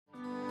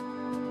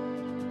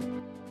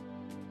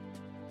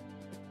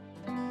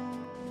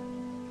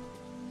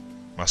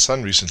My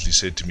son recently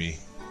said to me,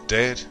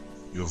 "Dad,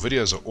 your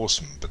videos are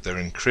awesome, but they're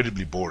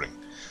incredibly boring."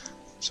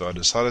 So I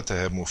decided to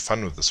have more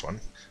fun with this one,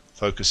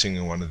 focusing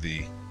on one of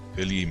the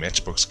early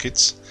Matchbox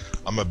kits.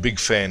 I'm a big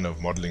fan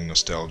of modeling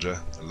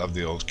nostalgia. I love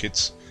the old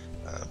kits.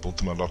 Built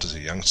them a lot as a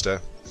youngster,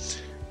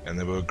 and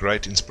they were a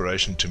great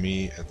inspiration to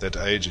me at that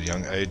age, a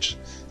young age.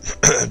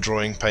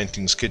 Drawing,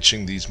 painting,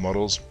 sketching these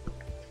models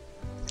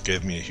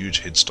gave me a huge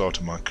head start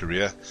in my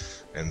career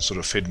and sort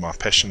of fed my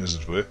passion, as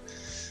it were.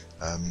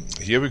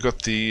 Here we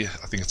got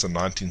I think it's a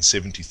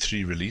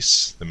 1973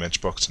 release, the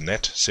Matchbox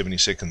Nat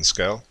 72nd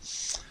scale.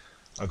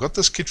 I got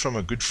this kit from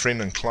a good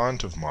friend and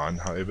client of mine.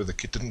 However, the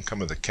kit didn't come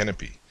with a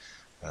canopy,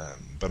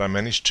 but I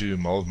managed to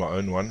mold my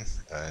own one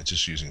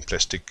just using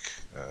plastic,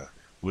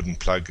 wooden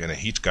plug and a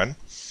heat gun.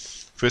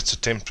 First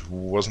attempt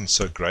wasn't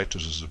so great.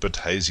 It was a bit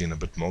hazy and a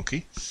bit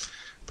milky,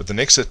 but the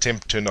next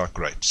attempt turned out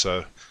great,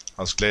 so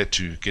I was glad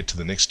to get to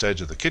the next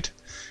stage of the kit.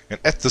 And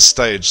at this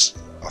stage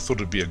I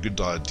thought it would be a good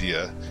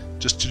idea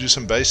just to do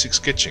some basic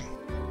sketching.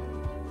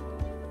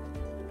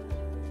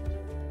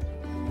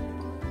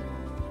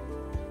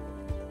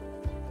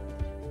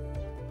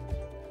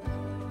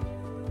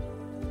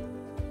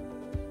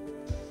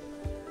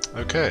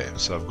 Okay,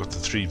 so I've got the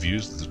three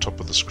views at the top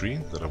of the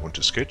screen that I want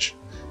to sketch,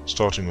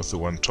 starting with the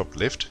one top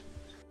left.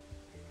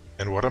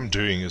 And what I'm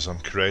doing is I'm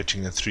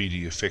creating a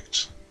 3D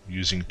effect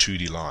using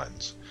 2D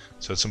lines.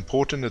 So it's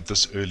important at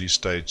this early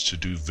stage to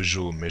do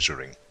visual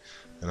measuring.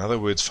 In other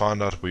words,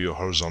 find out where your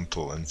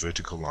horizontal and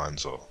vertical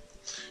lines are,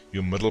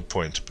 your middle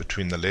point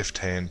between the left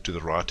hand to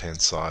the right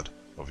hand side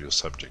of your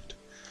subject.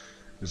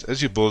 Because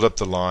as you build up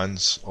the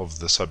lines of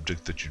the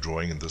subject that you're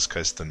drawing, in this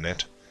case the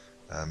Nat,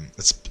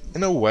 it's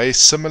in a way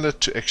similar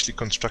to actually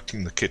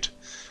constructing the kit.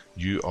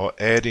 You are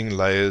adding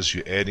layers,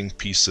 you're adding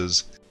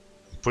pieces,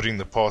 putting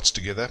the parts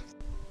together.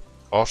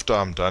 After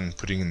I'm done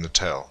putting in the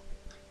tail,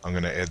 I'm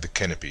going to add the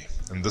canopy,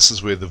 and this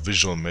is where the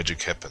visual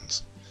magic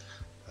happens.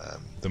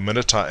 The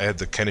minute I add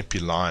the canopy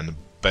line, the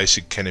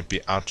basic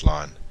canopy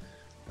outline,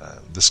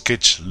 the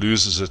sketch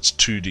loses its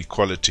 2D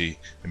quality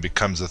and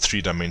becomes a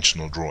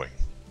three-dimensional drawing.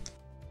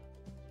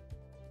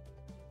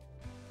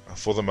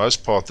 For the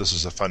most part, this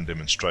is a fun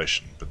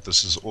demonstration, but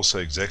this is also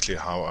exactly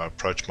how I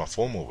approach my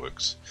formal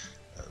works.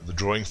 The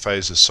drawing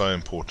phase is so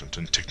important,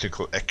 and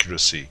technical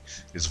accuracy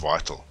is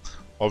vital.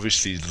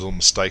 Obviously, little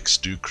mistakes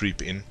do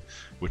creep in,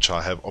 which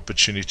I have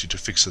opportunity to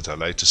fix at a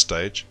later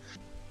stage,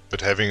 but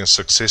having a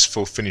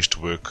successful finished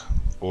work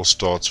all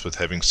starts with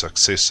having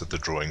success at the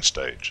drawing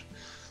stage.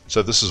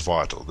 So this is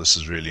vital, this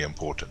is really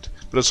important,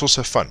 but it's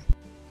also fun.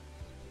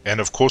 And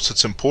of course,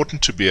 it's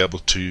important to be able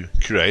to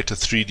create a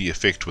 3D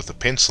effect with a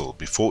pencil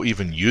before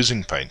even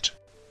using paint.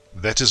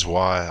 That is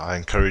why I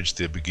encourage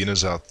the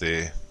beginners out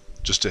there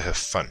just to have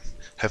fun.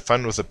 Have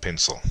fun with a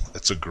pencil.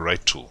 It's a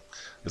great tool.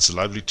 It's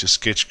lovely to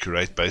sketch,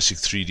 create basic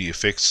 3D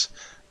effects.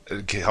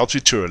 It helps you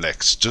to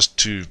relax, just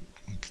to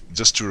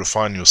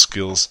refine your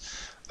skills.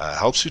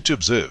 Helps you to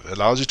observe,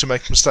 allows you to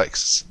make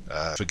mistakes.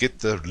 Forget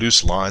the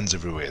loose lines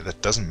everywhere.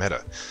 That doesn't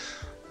matter.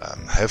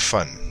 Have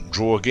fun.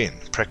 Draw again.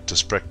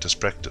 Practice, practice,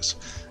 practice.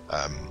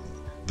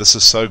 This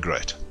is so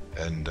great,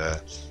 and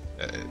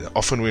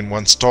often when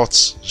one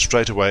starts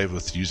straight away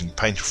with using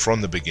paint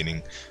from the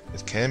beginning,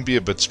 it can be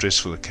a bit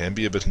stressful, it can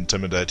be a bit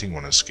intimidating,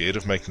 one is scared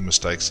of making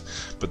mistakes,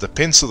 but the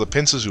pencil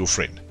is your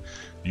friend.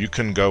 You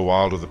can go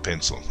wild with a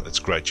pencil. It's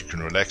great. You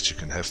can relax, you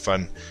can have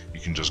fun, you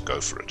can just go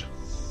for it.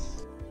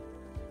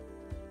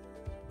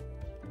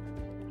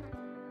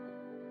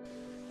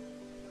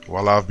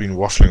 While I've been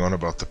waffling on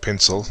about the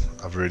pencil,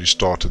 I've already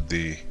started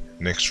the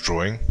next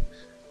drawing,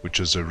 which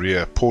is a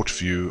rear port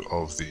view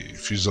of the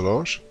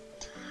fuselage,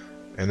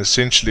 and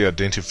essentially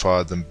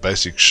identified the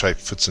basic shape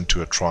fits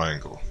into a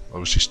triangle,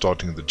 obviously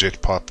starting at the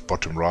jet pipe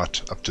bottom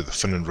right up to the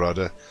fin and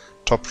rudder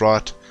top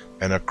right,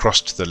 and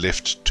across to the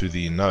left to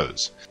the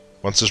nose.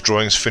 Once this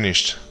drawing is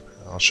finished,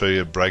 I'll show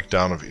you a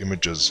breakdown of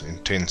images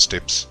in 10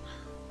 steps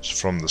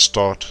from the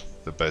start,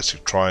 the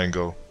basic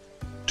triangle,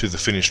 to the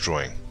finished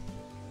drawing.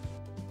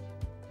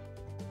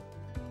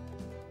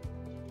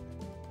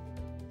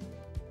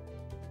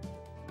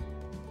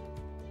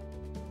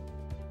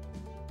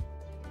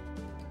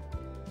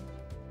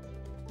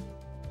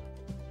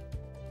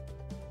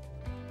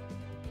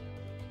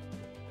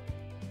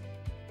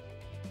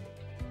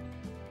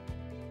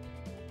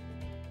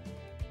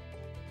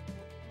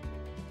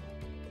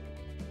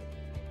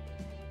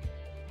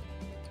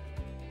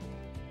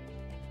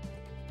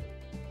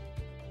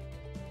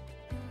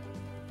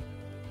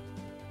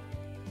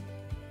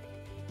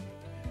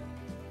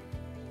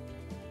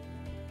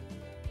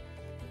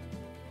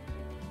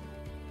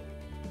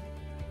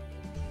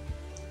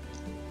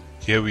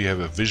 Here we have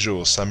a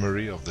visual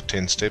summary of the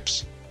 10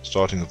 steps,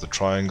 starting with the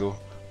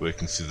triangle,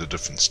 working through the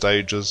different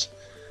stages,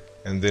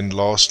 and then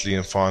lastly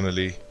and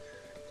finally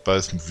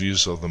both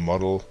views of the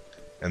model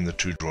and the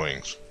two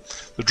drawings.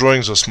 The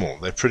drawings are small,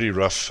 they're pretty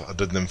rough, I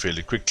did them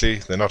fairly quickly,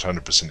 they're not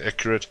 100%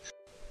 accurate,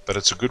 but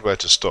it's a good way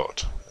to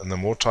start, and the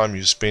more time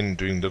you spend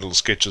doing little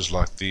sketches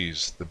like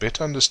these, the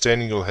better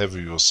understanding you'll have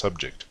of your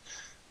subject.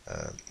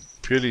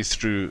 Purely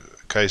through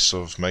a case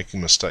of making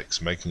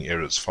mistakes, making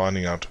errors,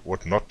 finding out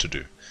what not to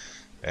do,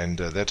 and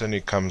that only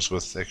comes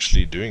with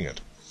actually doing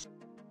it.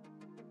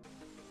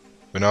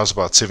 When I was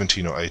about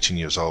 17 or 18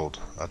 years old,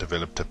 I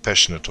developed a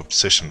passionate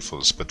obsession for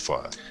the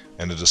Spitfire,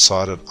 and I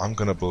decided I'm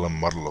going to build a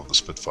model of the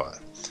Spitfire.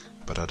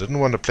 But I didn't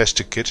want a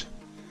plastic kit,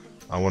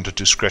 I wanted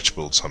to scratch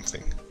build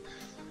something.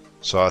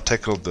 So I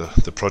tackled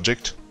the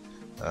project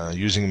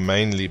using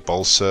mainly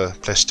balsa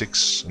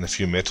plastics and a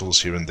few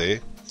metals here and there.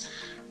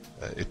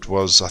 It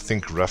was, I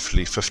think,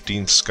 roughly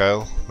 15th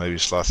scale, maybe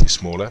slightly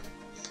smaller,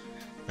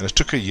 and it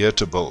took a year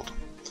to build.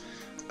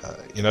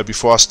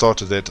 Before I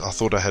started that, I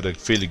thought I had a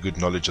fairly good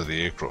knowledge of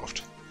the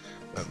aircraft,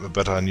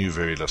 but I knew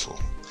very little.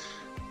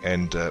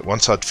 And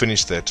once I'd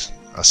finished that,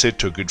 I said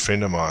to a good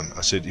friend of mine,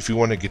 I said, if you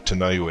want to get to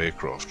know your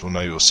aircraft or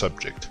know your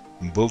subject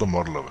and build a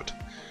model of it,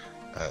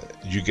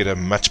 you get a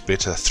much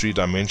better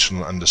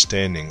three-dimensional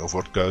understanding of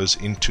what goes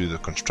into the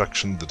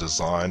construction, the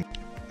design,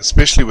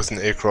 especially with an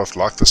aircraft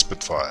like the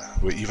Spitfire,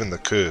 where even the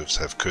curves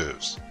have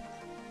curves.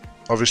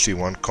 Obviously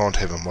one can't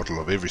have a model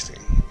of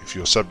everything. If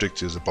your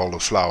subject is a bowl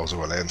of flowers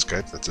or a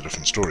landscape, that's a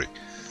different story.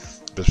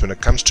 But when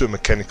it comes to a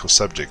mechanical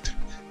subject,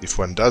 if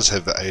one does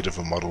have the aid of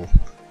a model,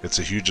 it's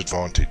a huge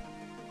advantage.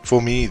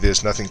 For me,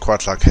 there's nothing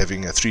quite like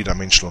having a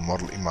three-dimensional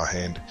model in my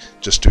hand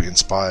just to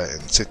inspire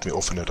and set me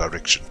off in a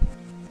direction.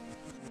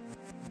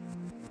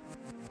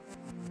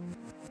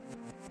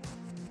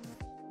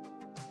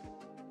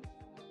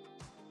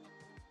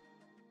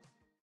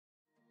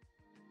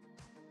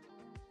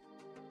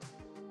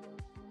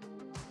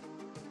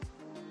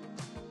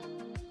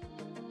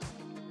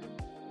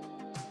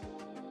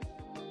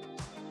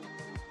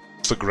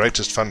 The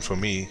greatest fun for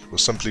me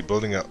was simply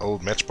building an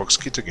old Matchbox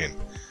kit again.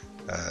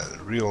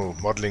 Real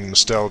modelling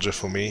nostalgia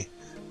for me,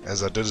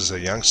 as I did as a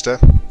youngster.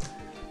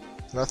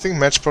 And I think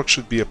Matchbox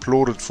should be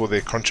applauded for their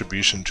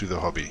contribution to the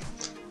hobby.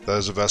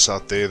 Those of us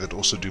out there that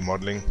also do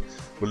modelling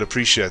will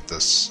appreciate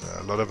this.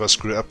 A lot of us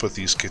grew up with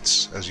these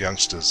kits as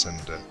youngsters, and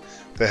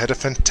they had a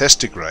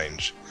fantastic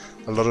range.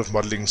 A lot of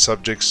modelling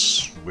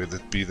subjects, whether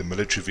it be the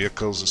military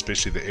vehicles,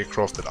 especially the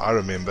aircraft that I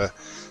remember,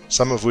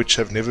 some of which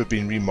have never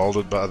been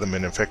remoulded by other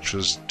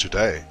manufacturers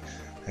today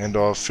and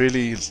are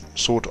fairly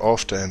sought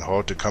after and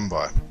hard to come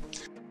by.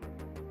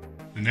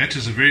 The Nat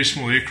is a very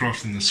small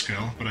aircraft in this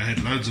scale, but I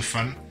had loads of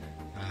fun.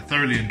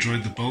 Thoroughly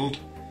enjoyed the build.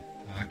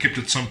 Kept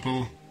it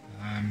simple,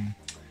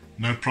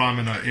 no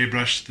primer, no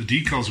airbrush. The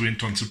decals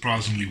went on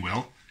surprisingly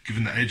well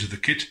given the age of the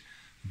kit.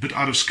 A bit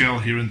out of scale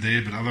here and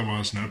there, but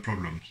otherwise no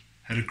problems.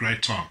 Had a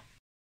great time.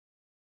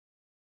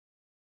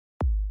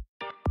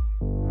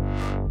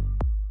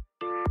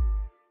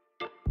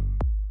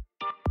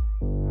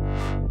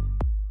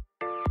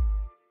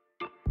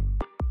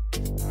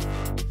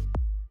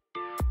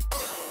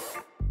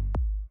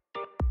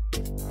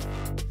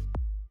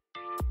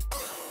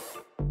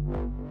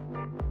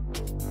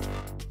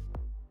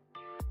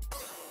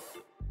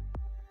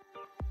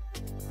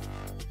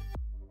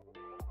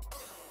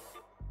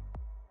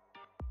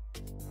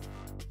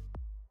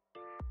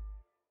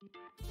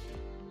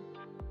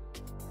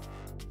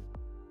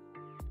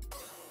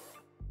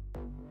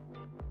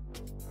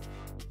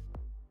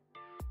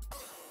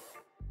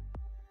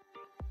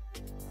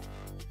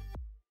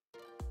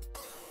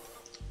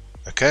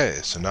 Okay,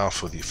 so now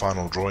for the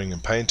final drawing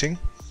and painting.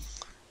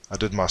 I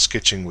did my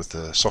sketching with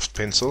a soft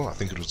pencil, I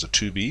think it was a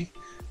 2B,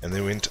 and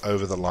then went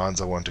over the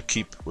lines I want to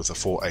keep with a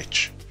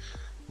 4H,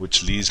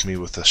 which leaves me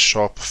with a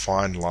sharp,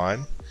 fine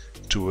line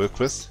to work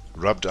with,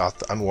 rubbed out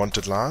the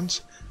unwanted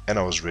lines, and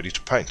I was ready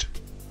to paint.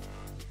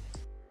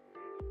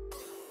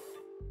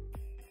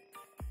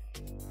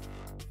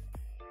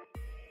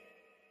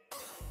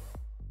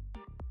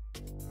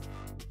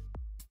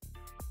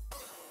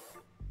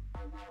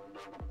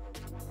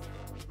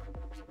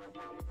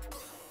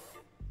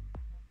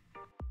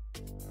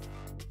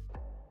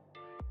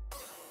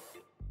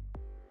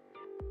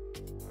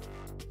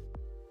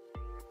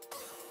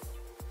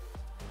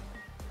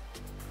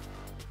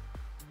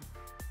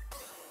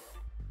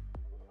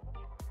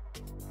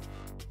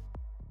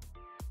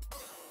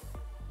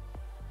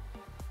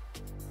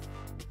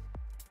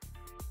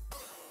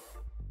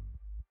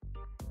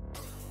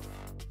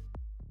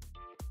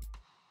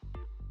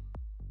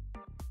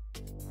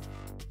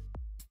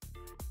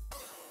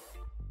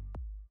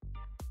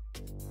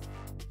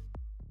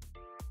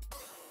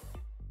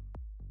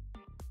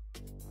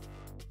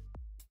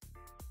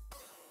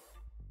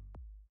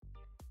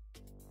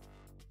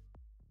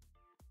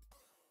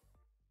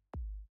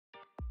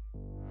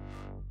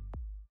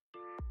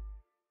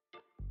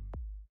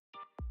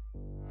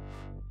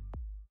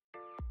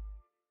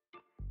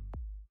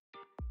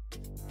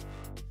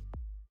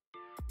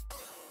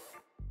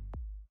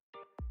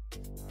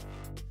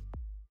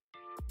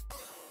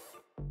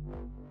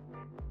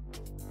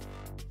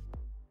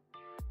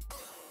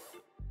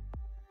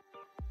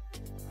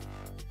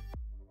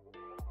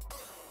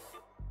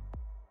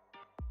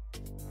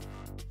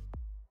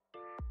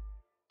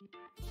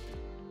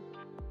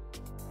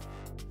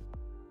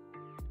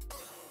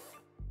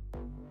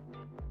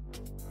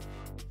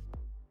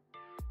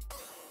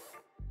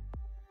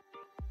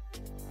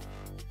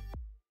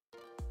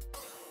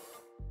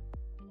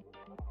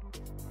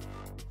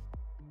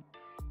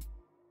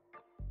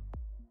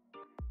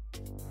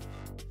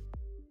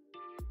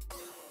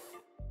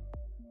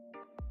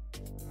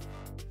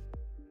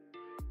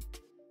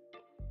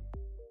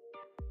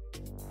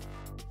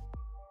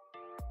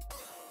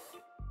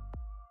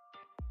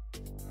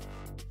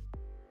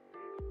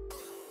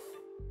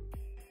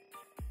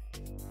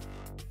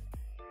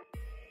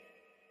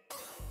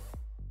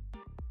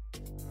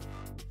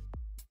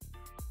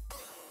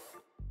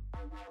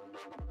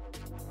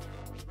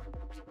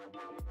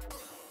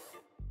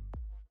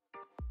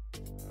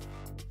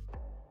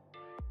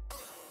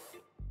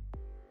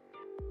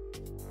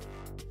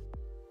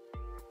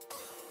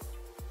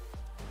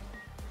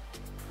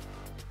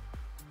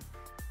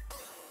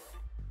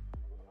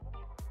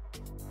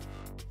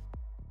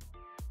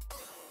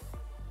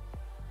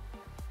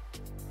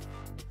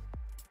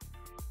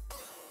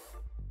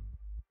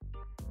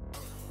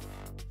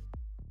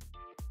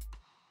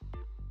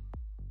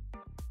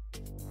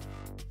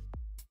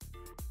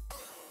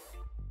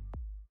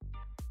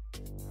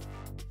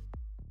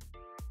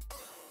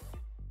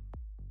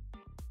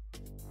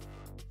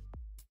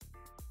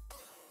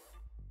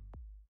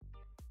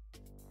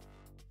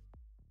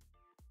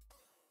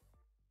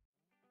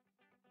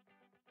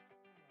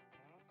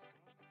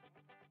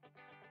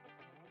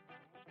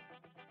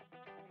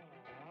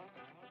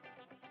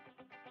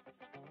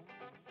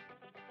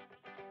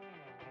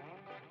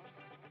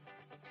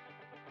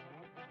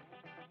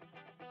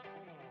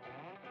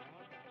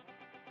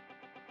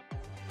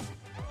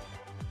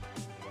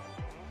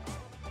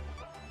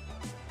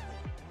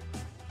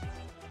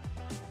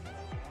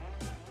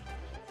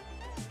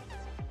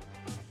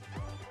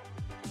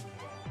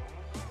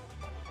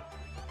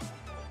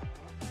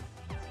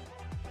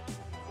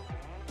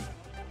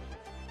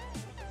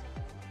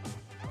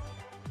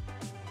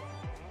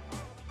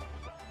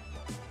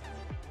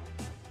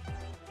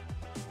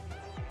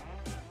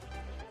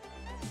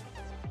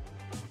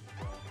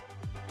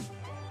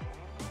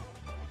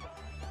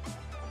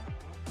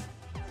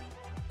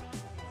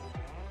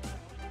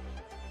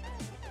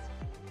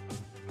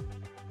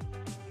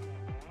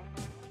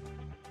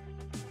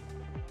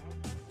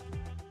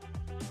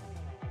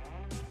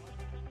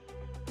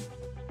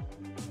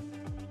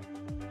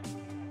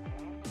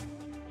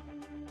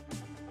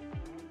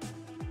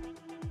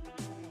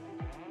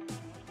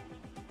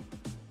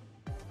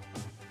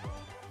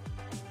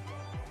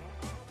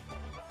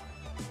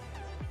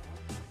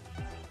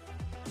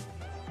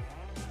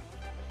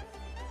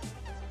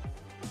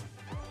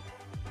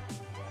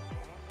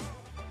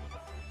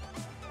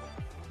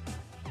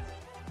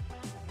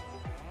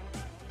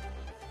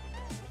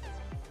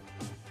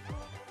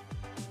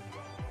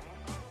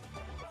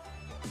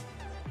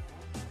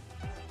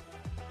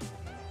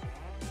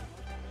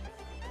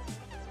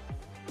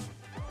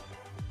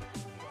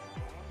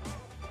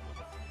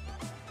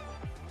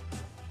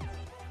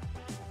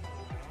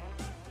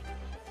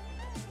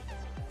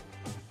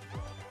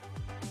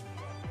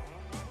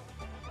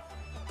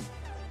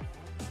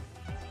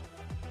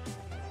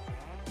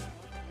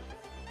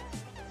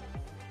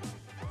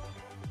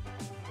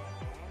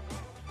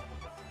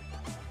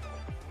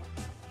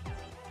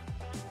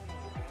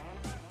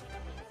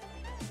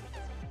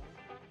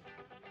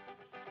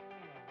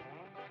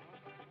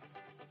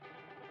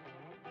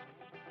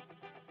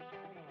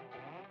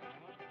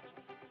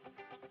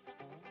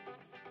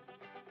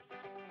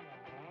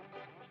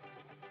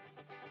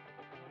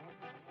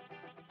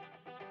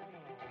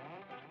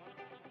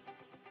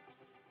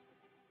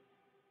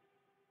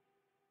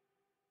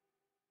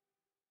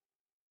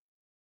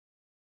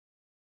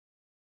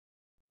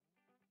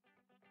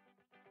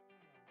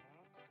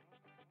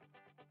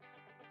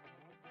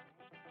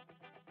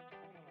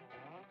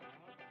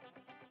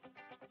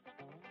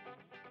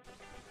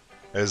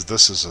 As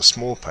this is a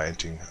small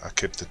painting, I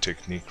kept the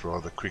technique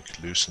rather quick,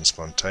 loose and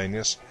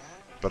spontaneous,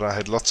 but I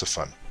had lots of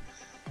fun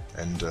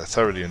and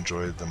thoroughly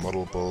enjoyed the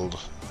model build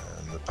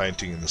and the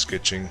painting and the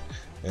sketching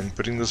and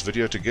putting this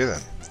video together.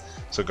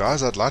 So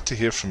guys, I'd like to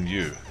hear from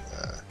you.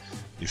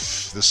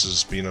 If this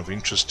has been of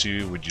interest to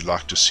you, would you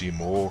like to see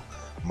more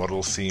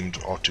model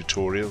themed art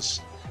tutorials?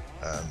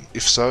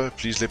 If so,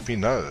 please let me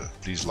know.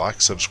 Please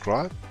like,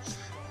 subscribe,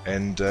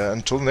 and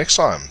until next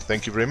time,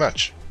 thank you very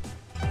much.